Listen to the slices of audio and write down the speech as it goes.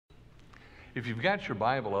If you've got your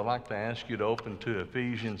Bible, I'd like to ask you to open to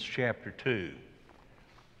Ephesians chapter 2.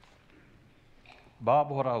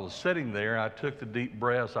 Bob, when I was sitting there, I took the deep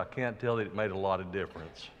breaths. I can't tell that it made a lot of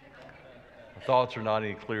difference. My thoughts are not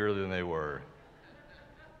any clearer than they were.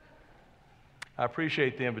 I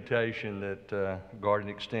appreciate the invitation that Garden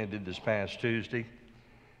extended this past Tuesday,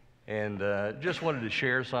 and just wanted to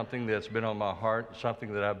share something that's been on my heart,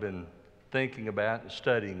 something that I've been thinking about and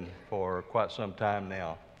studying for quite some time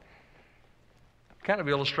now. Kind of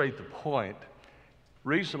illustrate the point.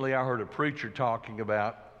 Recently, I heard a preacher talking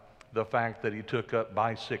about the fact that he took up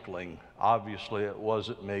bicycling. Obviously, it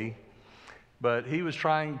wasn't me, but he was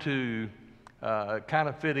trying to kind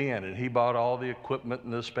of fit in, and he bought all the equipment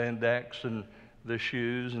and the spandex and the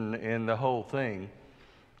shoes and the whole thing.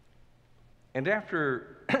 And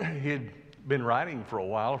after he'd been riding for a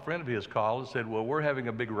while, a friend of his called and said, well, we're having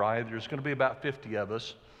a big ride. There's going to be about 50 of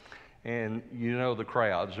us, and you know the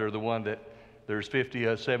crowds are the one that there's 50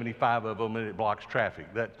 or 75 of them, and it blocks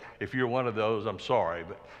traffic. That if you're one of those, I'm sorry.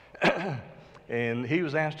 But and he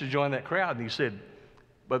was asked to join that crowd, and he said,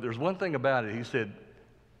 but there's one thing about it. He said,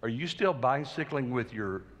 are you still bicycling with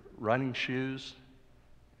your running shoes?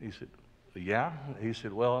 He said, yeah. He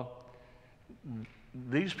said, well,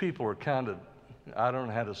 these people are kind of, I don't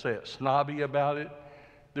know how to say it, snobby about it.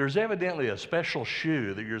 There's evidently a special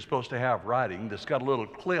shoe that you're supposed to have riding that's got a little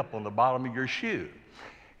clip on the bottom of your shoe,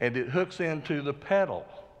 and it hooks into the pedal.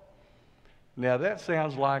 Now that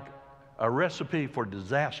sounds like a recipe for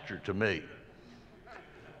disaster to me.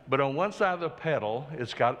 But on one side of the pedal,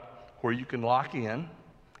 it's got where you can lock in,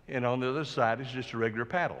 and on the other side is just a regular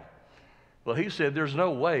paddle. Well, he said, there's no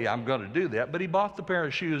way I'm going to do that, but he bought the pair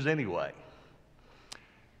of shoes anyway.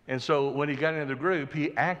 And so when he got into the group,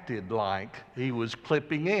 he acted like he was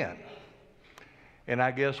clipping in. And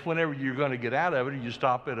I guess whenever you're going to get out of it, you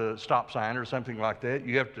stop at a stop sign or something like that,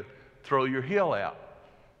 you have to throw your heel out.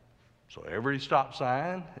 So every stop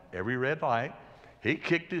sign, every red light, he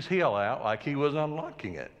kicked his heel out like he was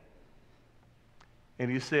unlocking it.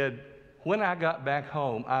 And he said, when I got back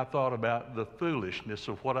home, I thought about the foolishness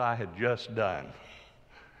of what I had just done.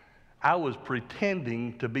 I was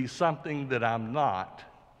pretending to be something that I'm not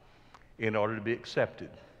in order to be accepted.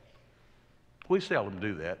 We seldom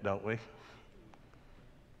do that, don't we?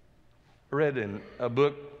 I read in a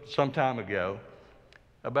book some time ago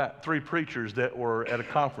about 3 preachers that were at a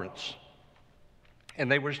conference, and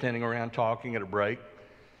they were standing around talking at a break.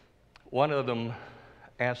 One of them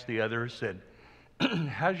asked the other, said,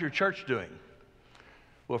 how's your church doing?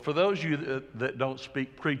 Well, for those of you that don't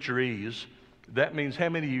speak preacherese, that means how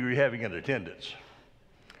many of you are having in attendance?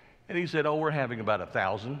 And he said, oh, we're having about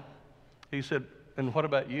 1,000. He said, and what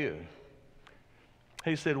about you?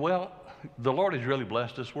 He said, well, the Lord has really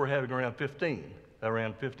blessed us. We're having around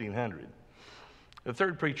 1,500. The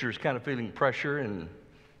third preacher is kind of feeling pressure, and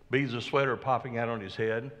beads of sweat are popping out on his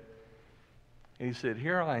head. And he said,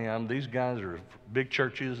 here I am. These guys are big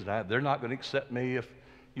churches, and they're not going to accept me if,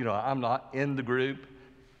 you know, I'm not in the group.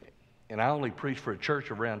 And I only preach for a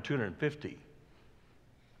church of around 250.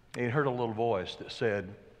 And he heard a little voice that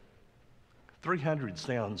said, 300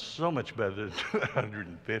 sounds so much better than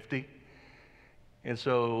 250. And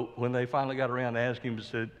so when they finally got around to asking him, he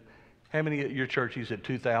said, how many at your church? He said,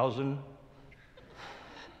 2,000.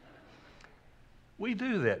 We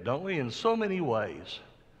do that, don't we, in so many ways.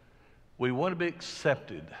 We want to be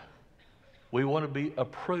accepted. We want to be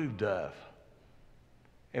approved of.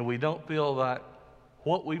 And we don't feel that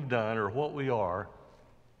what we've done or what we are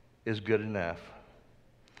is good enough.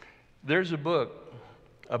 There's a book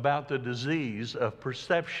about the disease of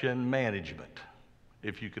perception management,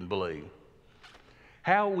 if you can believe.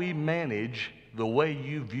 How we manage the way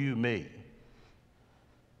you view me.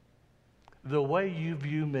 The way you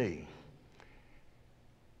view me.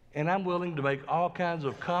 And I'm willing to make all kinds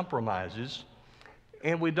of compromises,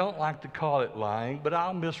 and we don't like to call it lying, but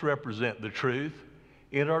I'll misrepresent the truth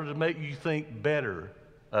in order to make you think better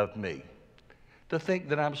of me, to think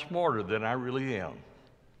that I'm smarter than I really am.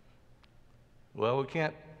 Well, we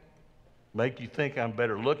can't make you think I'm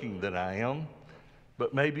better looking than I am,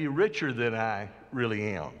 but maybe richer than I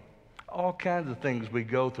really am. All kinds of things we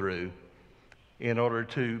go through in order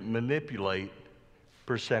to manipulate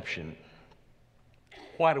perception.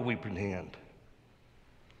 Why do we pretend?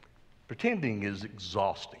 Pretending is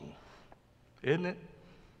exhausting, isn't it?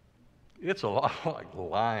 It's a lot like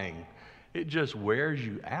lying. It just wears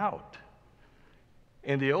you out.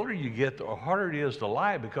 And the older you get, the harder it is to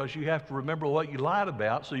lie, because you have to remember what you lied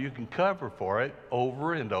about so you can cover for it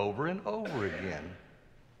over and over and over again.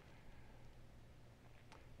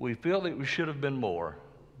 We feel that we should have been more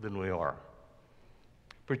than we are.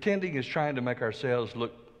 Pretending is trying to make ourselves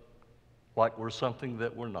look like we're something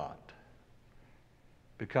that we're not,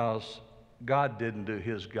 because God didn't do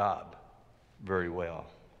his job very well.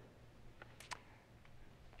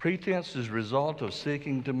 Pretense is a result of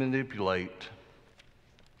seeking to manipulate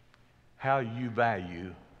how you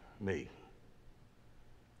value me.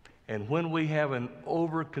 And when we have an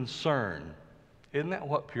over concern, isn't that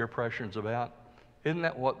what peer pressure is about? Isn't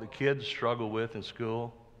that what the kids struggle with in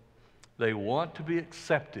school? They want to be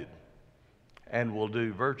accepted and will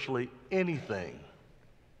do virtually anything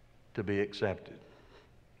to be accepted.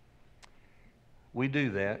 We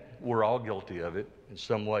do that. We're all guilty of it in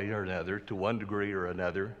some way or another, to one degree or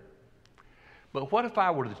another. But what if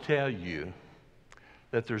I were to tell you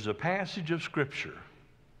that there's a passage of Scripture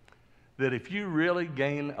that if you really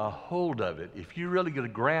gain a hold of it, if you really get a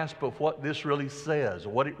grasp of what this really says,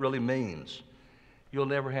 what it really means, you'll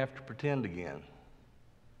never have to pretend again.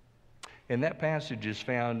 And that passage is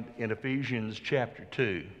found in Ephesians chapter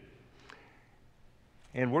 2.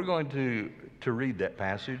 And we're going to read that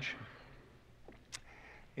passage.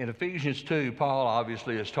 In Ephesians 2, Paul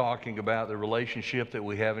obviously is talking about the relationship that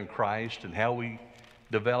we have in Christ and how we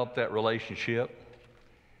develop that relationship.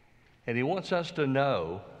 And he wants us to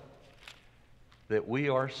know that we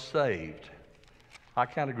are saved. I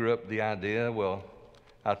kind of grew up with the idea, well,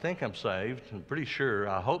 I think I'm saved. I'm pretty sure,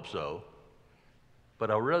 I hope so.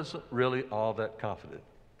 But I wasn't really all that confident.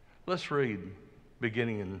 Let's read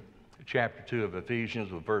beginning in chapter 2 of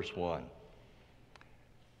Ephesians with verse 1.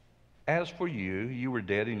 As for you, you were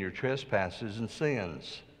dead in your trespasses and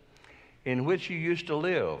sins, in which you used to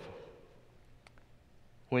live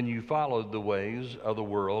when you followed the ways of the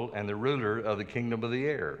world and the ruler of the kingdom of the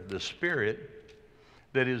air, the spirit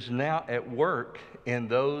that is now at work in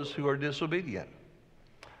those who are disobedient.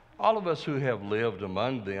 All of us who have lived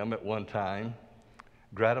among them at one time,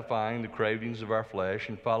 gratifying the cravings of our flesh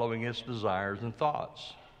and following its desires and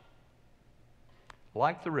thoughts.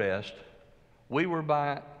 Like the rest, we were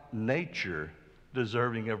by nature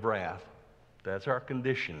deserving of wrath. That's our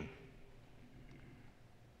condition.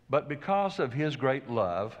 But because of his great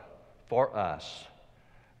love for us,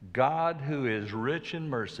 God, who is rich in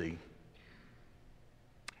mercy,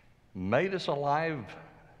 made us alive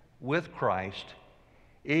with Christ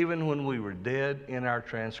even when we were dead in our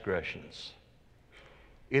transgressions.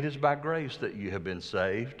 It is by grace that you have been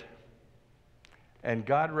saved, and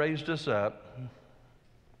God raised us up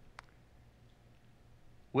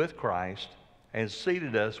with Christ and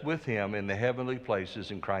seated us with him in the heavenly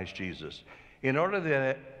places in Christ Jesus, in order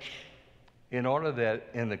that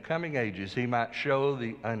in the coming ages he might show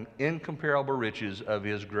the incomparable riches of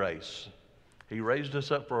his grace. He raised us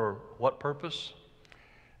up for what purpose?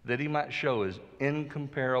 That he might show his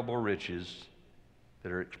incomparable riches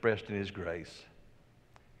that are expressed in his grace,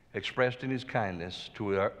 expressed in his kindness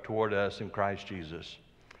toward us in Christ Jesus.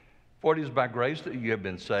 For it is by grace that you have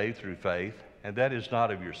been saved through faith, and that is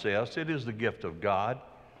not of yourselves. It is the gift of God,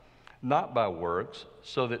 not by works,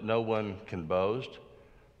 so that no one can boast.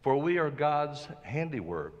 For we are God's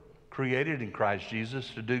handiwork, created in Christ Jesus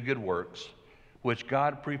to do good works, which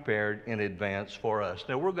God prepared in advance for us.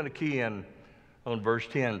 Now we're going to key in on verse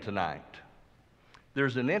 10 tonight.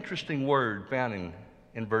 There's an interesting word found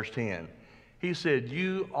in verse 10. He said,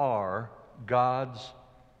 you are God's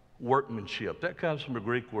workmanship. That comes from a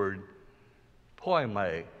Greek word,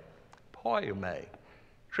 poime,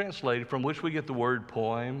 translated from which we get the word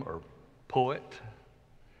poem or poet.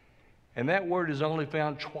 And that word is only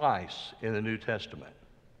found twice in the New Testament.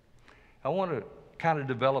 I want to kind of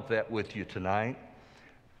develop that with you tonight.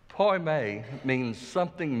 Poime means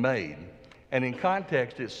something made. And in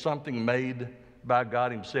context, it's something made by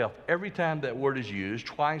God himself. Every time that word is used,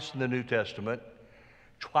 twice in the New Testament,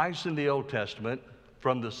 twice in the Old Testament,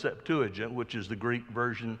 from the Septuagint, which is the Greek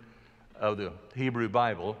version of the Hebrew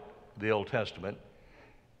Bible, the Old Testament.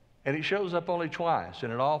 And it shows up only twice.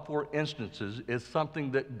 And in all four instances, it's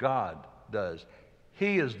something that God does.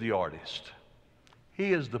 He is the artist.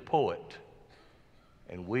 He is the poet.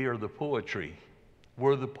 And we are the poetry.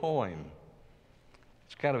 We're the poem.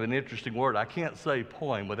 It's kind of an interesting word. I can't say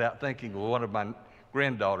poem without thinking of one of my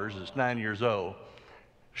granddaughters that's 9 years old.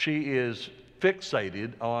 She is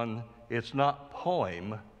fixated on, it's not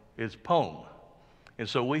poem, it's poem. And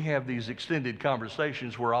so we have these extended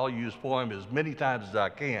conversations where I'll use poem as many times as I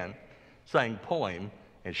can, saying poem,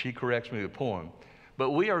 and she corrects me with poem.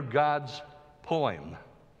 But we are God's poem.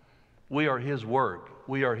 We are his work.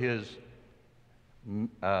 We are his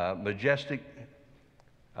majestic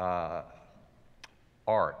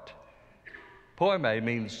art. Poime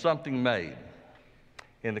means something made.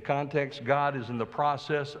 In the context, God is in the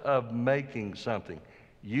process of making something.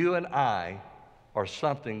 You and I are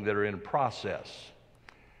something that are in process.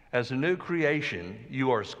 As a new creation,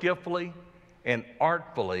 you are skillfully and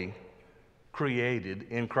artfully created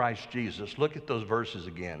in Christ Jesus. Look at those verses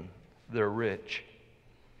again. They're rich.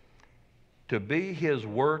 To be his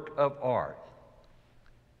work of art.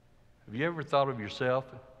 Have you ever thought of yourself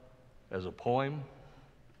as a poem,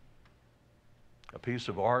 a piece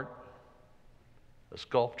of art, a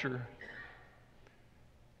sculpture?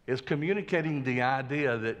 It's communicating the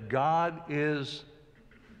idea that God is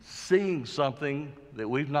seeing something that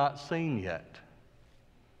we've not seen yet.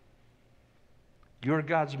 You're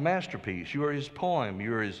God's masterpiece. You are his poem.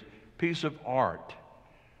 You are his piece of art.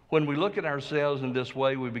 When we look at ourselves in this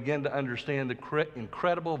way, we begin to understand the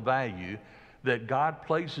incredible value that God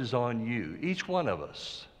places on you, each one of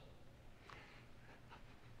us.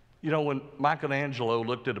 You know, when Michelangelo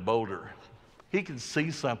looked at a boulder, he could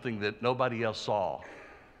see something that nobody else saw.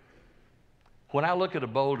 When I look at a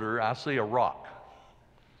boulder, I see a rock.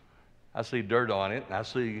 I see dirt on it, and I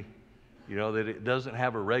see, that it doesn't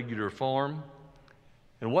have a regular form.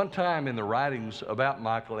 And one time in the writings about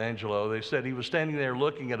Michelangelo, they said he was standing there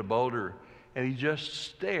looking at a boulder, and he just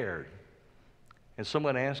stared. And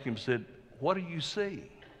someone asked him, said, "What do you see?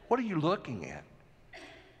 What are you looking at?"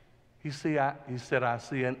 He said, "I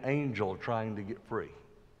see an angel trying to get free.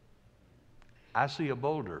 I see a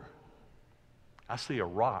boulder. I see a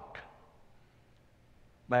rock."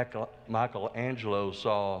 Michelangelo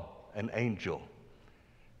saw an angel.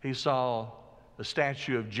 He saw the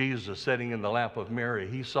statue of Jesus sitting in the lap of Mary.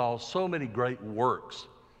 He saw so many great works.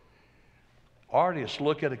 Artists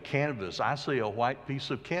look at a canvas. I see a white piece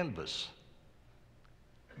of canvas.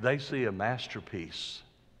 They see a masterpiece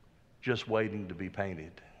just waiting to be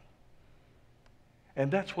painted. And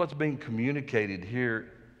that's what's being communicated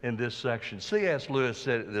here in this section. C.S. Lewis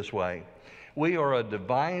said it this way: we are a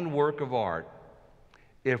divine work of art.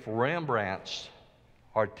 If Rembrandt's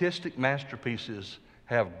artistic masterpieces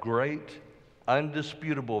have great,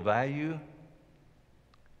 undisputable value,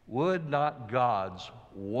 would not God's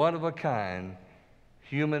one-of-a-kind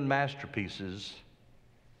human masterpieces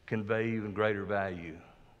convey even greater value?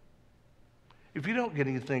 If you don't get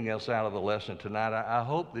anything else out of the lesson tonight, I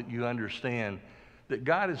hope that you understand that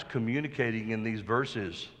God is communicating in these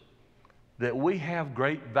verses that we have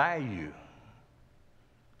great value,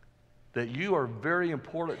 that you are very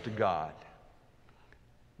important to God,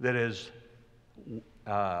 that as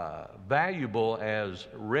valuable as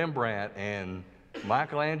Rembrandt and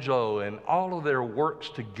Michelangelo and all of their works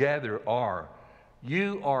together are,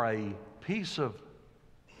 you are a piece of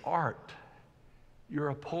art. You're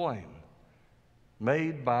a poem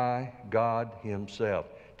made by God himself.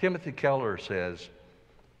 Timothy Keller says,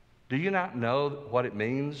 "Do you not know what it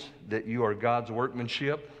means that you are God's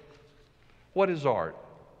workmanship?" What is art?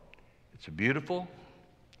 It's beautiful,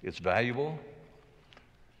 it's valuable,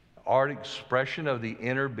 art expression of the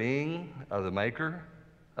inner being of the maker,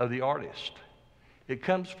 of the artist. It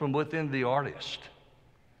comes from within the artist.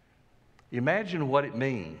 Imagine what it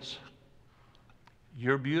means.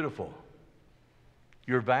 You're beautiful,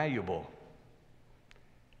 you're valuable,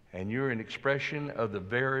 and you're an expression of the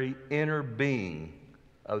very inner being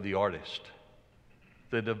of the artist,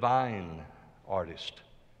 the divine artist,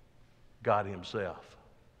 God himself.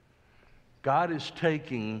 God is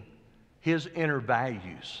taking his inner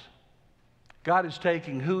values. God is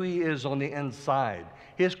taking who he is on the inside,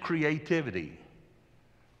 his creativity.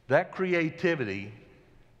 That creativity,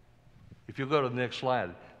 if you go to the next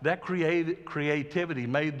slide, that creativity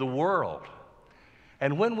made the world.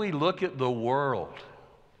 And when we look at the world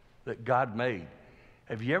that God made,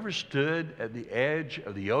 have you ever stood at the edge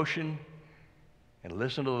of the ocean and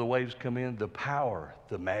listened to the waves come in? The power,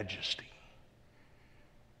 the majesty.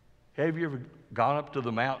 Have you ever gone up to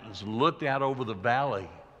the mountains and looked out over the valley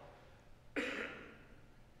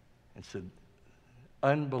and said,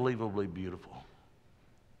 unbelievably beautiful?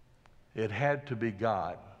 It had to be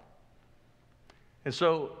God. And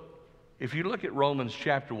so, if you look at Romans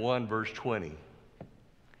chapter 1, verse 20,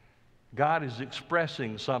 God is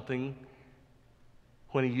expressing something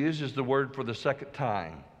when he uses the word for the second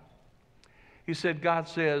time. He said, God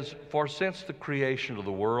says, "For since the creation of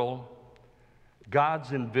the world,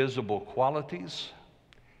 God's invisible qualities,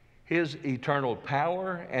 his eternal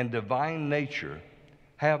power and divine nature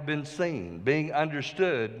have been seen, being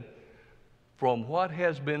understood from what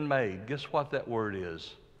has been made." Guess what that word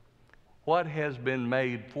is? What has been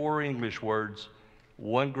made? 4 English words,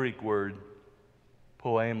 1 Greek word,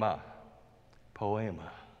 poema.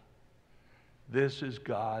 Poema. This is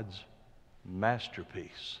God's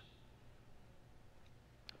masterpiece.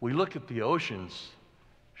 We look at the oceans.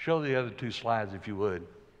 Show the other 2 slides if you would.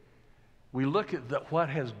 We look at what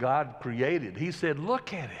has God created. He said,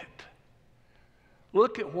 look at it.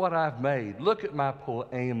 Look at what I've made. Look at my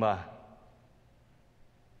poema.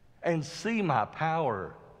 And see my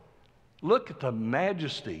power. Look at the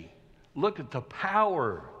majesty. Look at the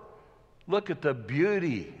power. Look at the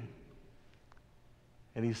beauty.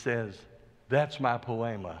 And he says, that's my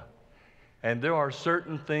poema. And there are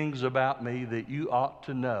certain things about me that you ought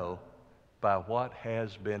to know by what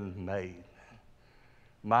has been made.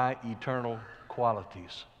 My eternal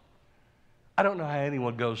qualities. I don't know how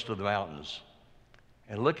anyone goes to the mountains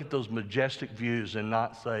and look at those majestic views and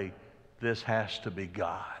not say, this has to be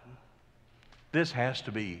God. This has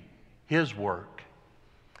to be His work.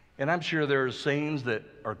 And I'm sure there are scenes that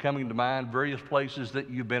are coming to mind, various places that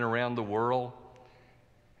you've been around the world,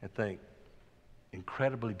 and think,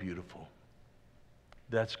 incredibly beautiful.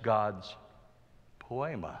 That's God's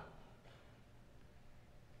poema.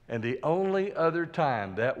 And the only other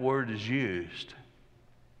time that word is used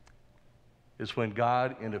is when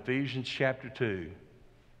God, in Ephesians chapter 2,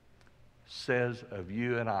 says of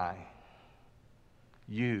you and I,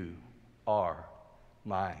 you are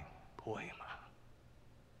my poema.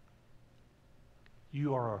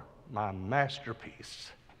 You are my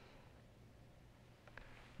masterpiece.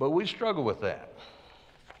 But we struggle with that.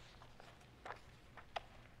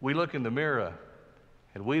 We look in the mirror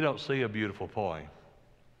and we don't see a beautiful poem.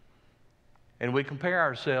 And we compare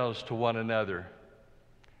ourselves to one another.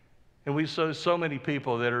 And we see so many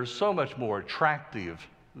people that are so much more attractive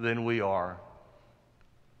than we are.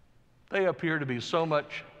 They appear to be so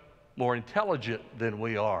much more intelligent than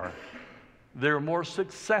we are. They're more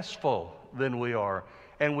successful than we are.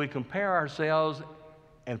 And we compare ourselves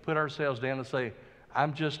and put ourselves down and say,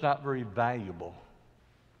 I'm just not very valuable.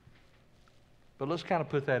 But let's kind of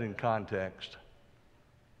put that in context.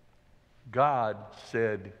 God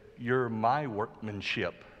said, you're my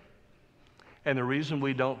workmanship. And the reason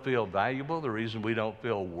we don't feel valuable, the reason we don't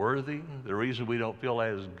feel worthy, the reason we don't feel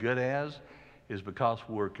as good as, is because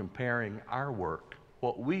we're comparing our work,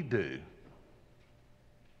 what we do.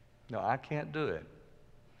 No, I can't do it.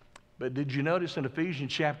 But did you notice in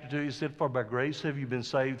Ephesians chapter 2, he said, for by grace have you been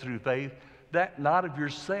saved through faith, that not of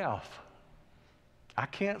yourself. I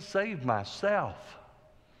can't save myself.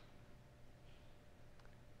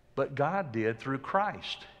 But God did through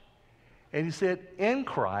Christ. And he said, in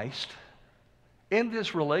Christ, in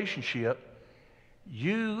this relationship,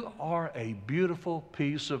 you are a beautiful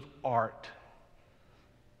piece of art.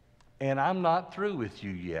 And I'm not through with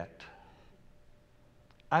you yet.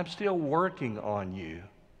 I'm still working on you.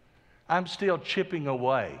 I'm still chipping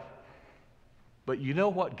away. But you know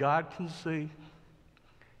what God can see?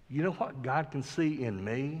 You know what God can see in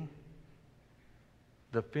me?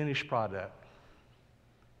 The finished product.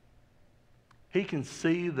 He can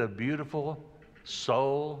see the beautiful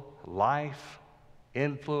soul, life,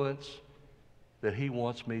 influence that He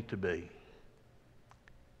wants me to be.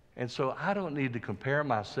 And so I don't need to compare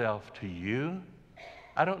myself to you.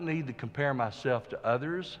 I don't need to compare myself to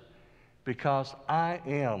others because I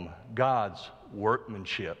am God's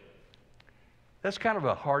workmanship. That's kind of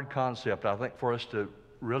a hard concept, I think, for us to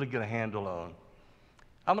really get a handle on.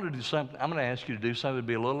 I'm going to ask you to do something to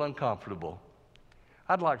be a little uncomfortable.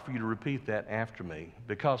 I'd like for you to repeat that after me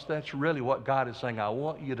because that's really what God is saying. I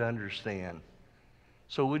want you to understand.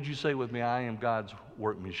 So would you say with me, I am God's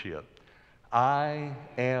workmanship. I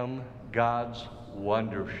am God's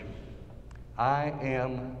wondership. I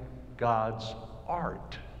am God's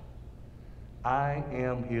art. I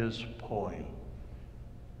am His poem.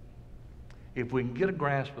 If we can get a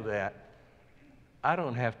grasp of that, I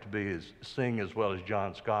don't have to sing as well as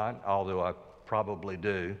John Scott, although I probably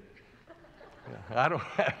do.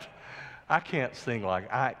 I can't sing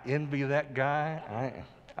like I envy that guy.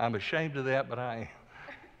 I'm ashamed of that, but I am.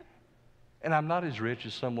 And I'm not as rich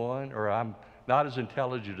as someone, or I'm not as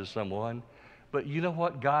intelligent as someone, but you know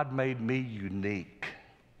what? God made me unique.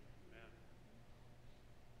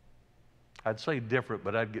 I'd say different,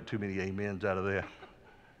 but I'd get too many amens out of that.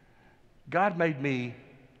 God made me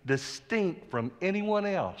distinct from anyone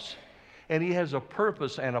else, and He has a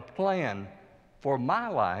purpose and a plan for my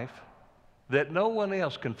life that no one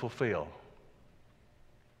else can fulfill.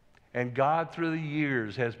 And God, through the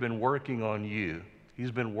years, has been working on you.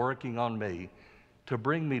 He's been working on me to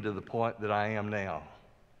bring me to the point that I am now.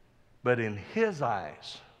 But in His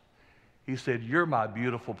eyes, He said, you're my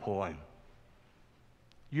beautiful poem.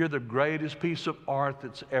 You're the greatest piece of art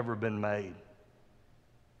that's ever been made.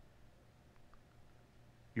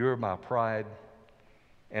 You're my pride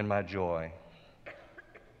and my joy.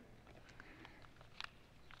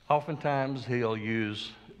 Oftentimes, He'll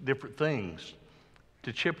use different things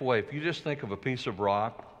to chip away. If you just think of a piece of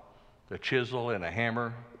rock, a chisel and a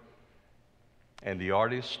hammer, and the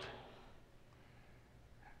artist,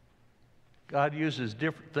 God uses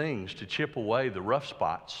different things to chip away the rough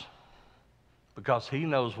spots because He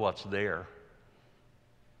knows what's there.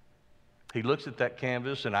 He looks at that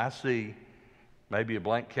canvas, and I see maybe a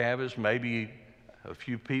blank canvas, maybe a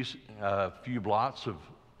few blots of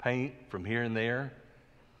paint from here and there.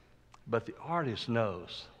 But the artist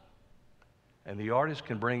knows, and the artist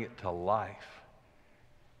can bring it to life.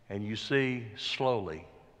 And you see slowly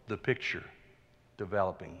the picture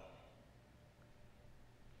developing.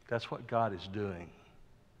 That's what God is doing.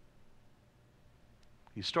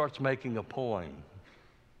 He starts making a poem.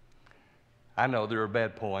 I know there are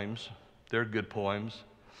bad poems. There are good poems.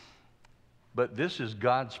 But this is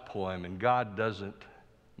God's poem, and God doesn't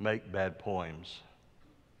make bad poems.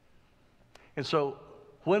 And so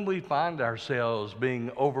when we find ourselves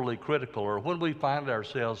being overly critical, or when we find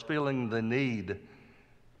ourselves feeling the need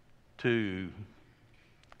to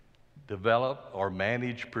develop or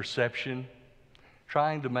manage perception,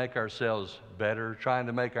 trying to make ourselves better, trying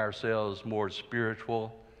to make ourselves more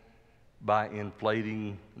spiritual by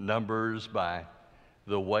inflating numbers, by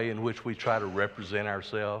the way in which we try to represent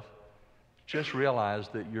ourselves, just realize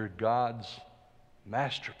that you're God's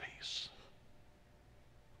masterpiece.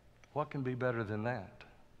 What can be better than that?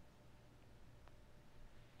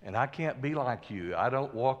 And I can't be like you. I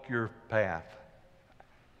don't walk your path.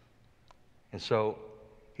 And so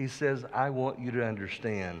He says, I want you to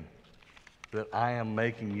understand that I am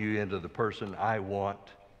making you into the person I want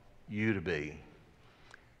you to be.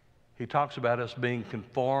 He talks about us being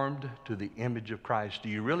conformed to the image of Christ. Do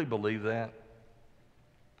you really believe that?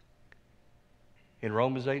 In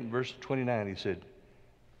Romans 8 and verse 29, he said,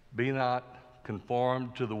 be not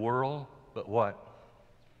conformed to the world, but what?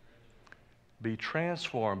 Be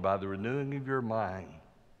transformed by the renewing of your mind.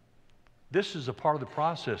 This is a part of the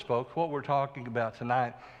process, folks. What we're talking about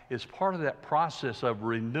tonight is part of that process of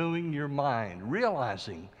renewing your mind,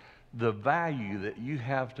 realizing the value that you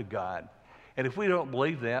have to God. And if we don't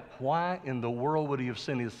believe that, why in the world would He have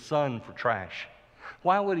sent His Son for trash?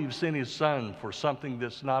 Why would He have sent His Son for something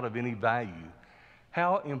that's not of any value?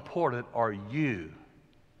 How important are you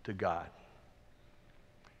to God?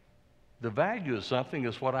 The value of something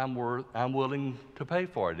is what I'm willing to pay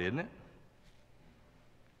for it, isn't it?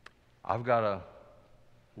 I've got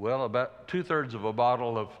about 2/3 of a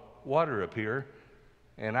bottle of water up here,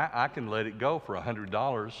 and I can let it go for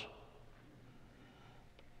 $100.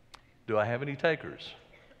 Do I have any takers?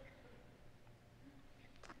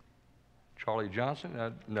 Charlie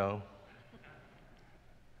Johnson? No.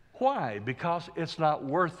 Why? Because it's not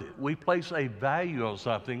worth it. We place a value on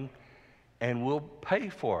something, and we'll pay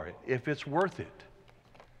for it if it's worth it.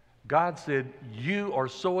 God said, you are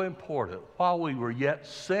so important. While we were yet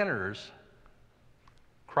sinners,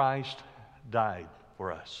 Christ died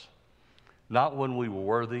for us. Not when we were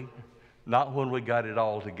worthy, not when we got it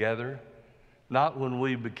all together, not when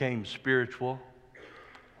we became spiritual.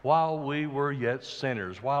 While we were yet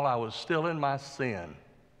sinners, while I was still in my sin,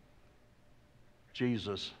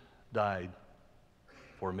 Jesus died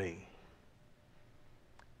for me.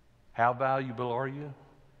 How valuable are you?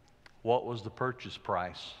 What was the purchase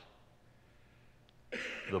price?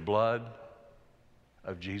 The blood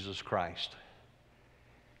of Jesus Christ.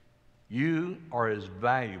 You are as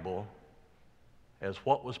valuable as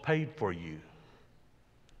what was paid for you.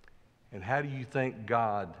 And how do you think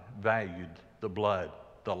God valued the blood,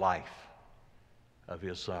 the life of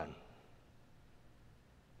His Son?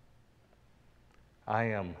 I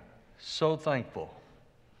am so thankful,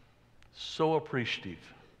 so appreciative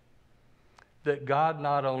that God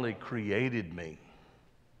not only created me,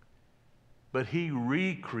 but He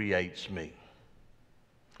recreates me.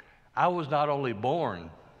 I was not only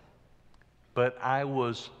born, but I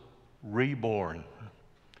was reborn.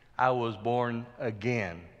 I was born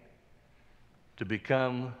again to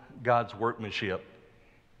become God's workmanship.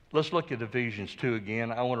 Let's look at Ephesians 2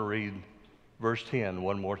 again. I want to read verse 10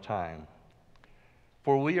 one more time.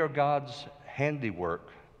 For we are God's handiwork,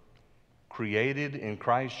 created in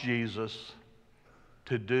Christ Jesus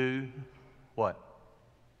to do what?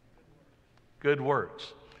 Good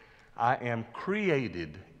works. I am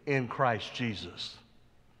created in Christ Jesus.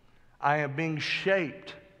 I am being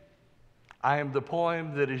shaped. I am the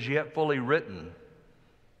poem that is yet fully written.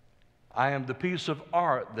 I am the piece of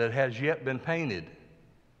art that has yet been painted.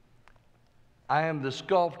 I am the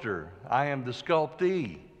sculptor. I am the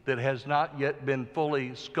sculptee that has not yet been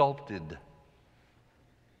fully sculpted.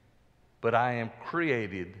 But I am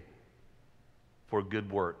created for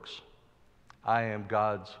good works. I am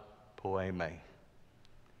God's poeme.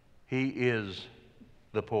 He is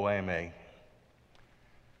the poeme.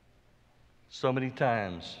 So many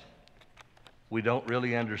times we don't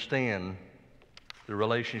really understand the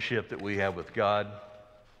relationship that we have with God.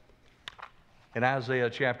 In Isaiah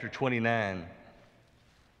chapter 29,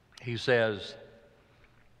 he says,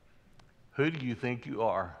 "Who do you think you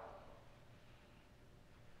are?"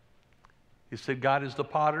 He said, "God is the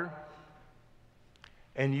potter,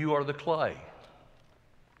 and you are the clay."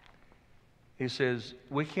 He says,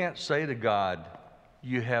 we can't say to God,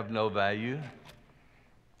 "You have no value."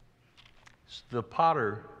 The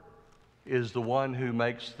potter is the one who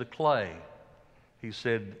makes the clay. He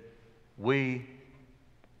said, we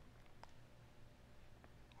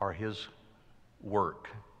are his work.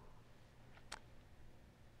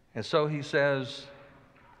 And so he says,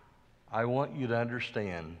 I want you to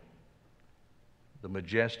understand the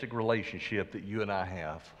majestic relationship that you and I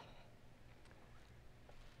have.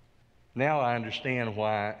 Now I understand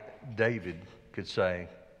why David could say,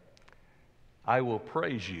 I will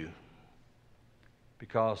praise you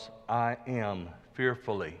because I am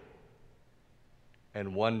fearfully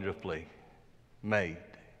and wonderfully made.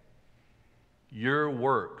 Your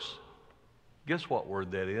works, guess what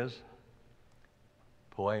word that is?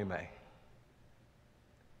 Poeme.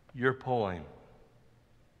 Your poem,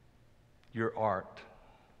 your art,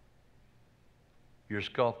 your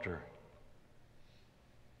sculptor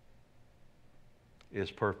is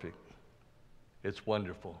perfect. It's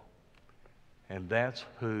wonderful. And that's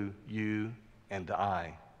who you and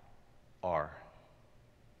I are.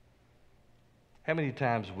 How many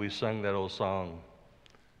times have we sung that old song,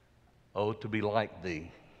 "Oh, to be like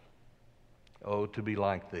thee, oh, to be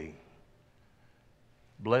like thee.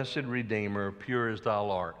 Blessed Redeemer, pure as thou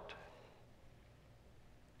art.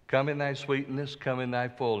 Come in thy sweetness, come in thy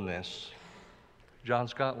fullness." John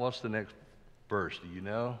Scott, what's the next verse? Do you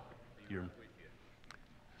know?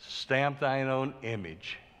 Stamp thine own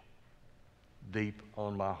image deep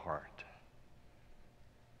on my heart.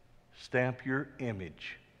 Stamp your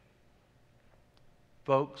image.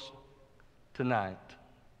 Folks, tonight,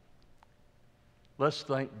 let's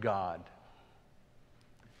thank God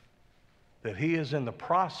that he is in the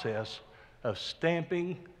process of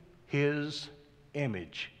stamping his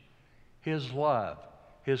image, his love,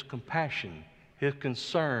 his compassion, his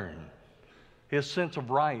concern, his sense of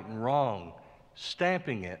right and wrong,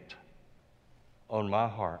 stamping it on my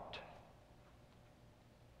heart.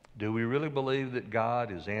 Do we really believe that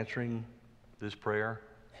God is answering this prayer?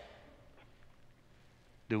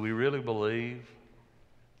 Do we really believe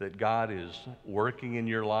that God is working in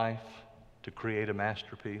your life to create a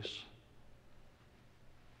masterpiece?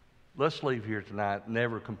 Let's leave here tonight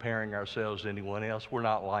never comparing ourselves to anyone else. We're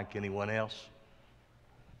not like anyone else.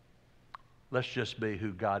 Let's just be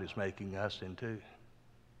who God is making us into.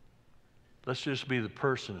 Let's just be the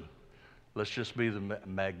person. Let's just be the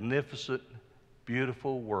magnificent,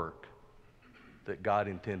 beautiful work that God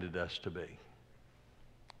intended us to be.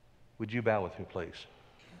 Would you bow with me, please?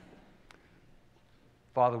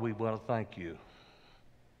 Father, we want to thank you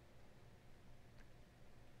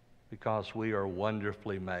because we are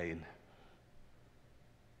wonderfully made.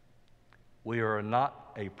 We are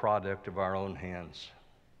not a product of our own hands,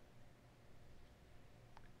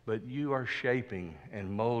 but you are shaping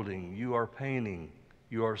and molding, you are painting,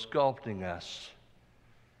 you are sculpting us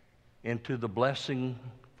into the blessing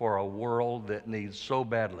for a world that needs so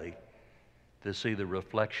badly to see the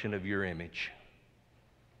reflection of your image.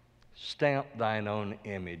 Stamp thine own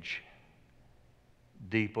image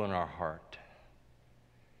deep on our heart.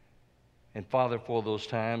 And Father, for those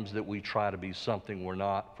times that we try to be something we're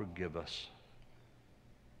not, forgive us.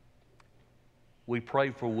 We pray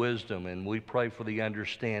for wisdom and we pray for the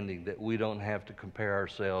understanding that we don't have to compare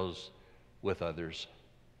ourselves with others,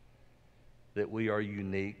 that we are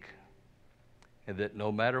unique, and that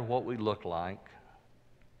no matter what we look like,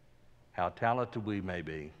 how talented we may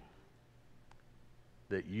be,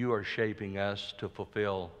 that you are shaping us to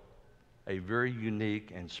fulfill a very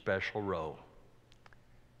unique and special role.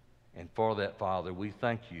 And for that, Father, we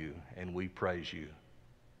thank you and we praise you.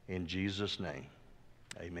 In Jesus' name,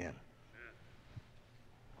 amen.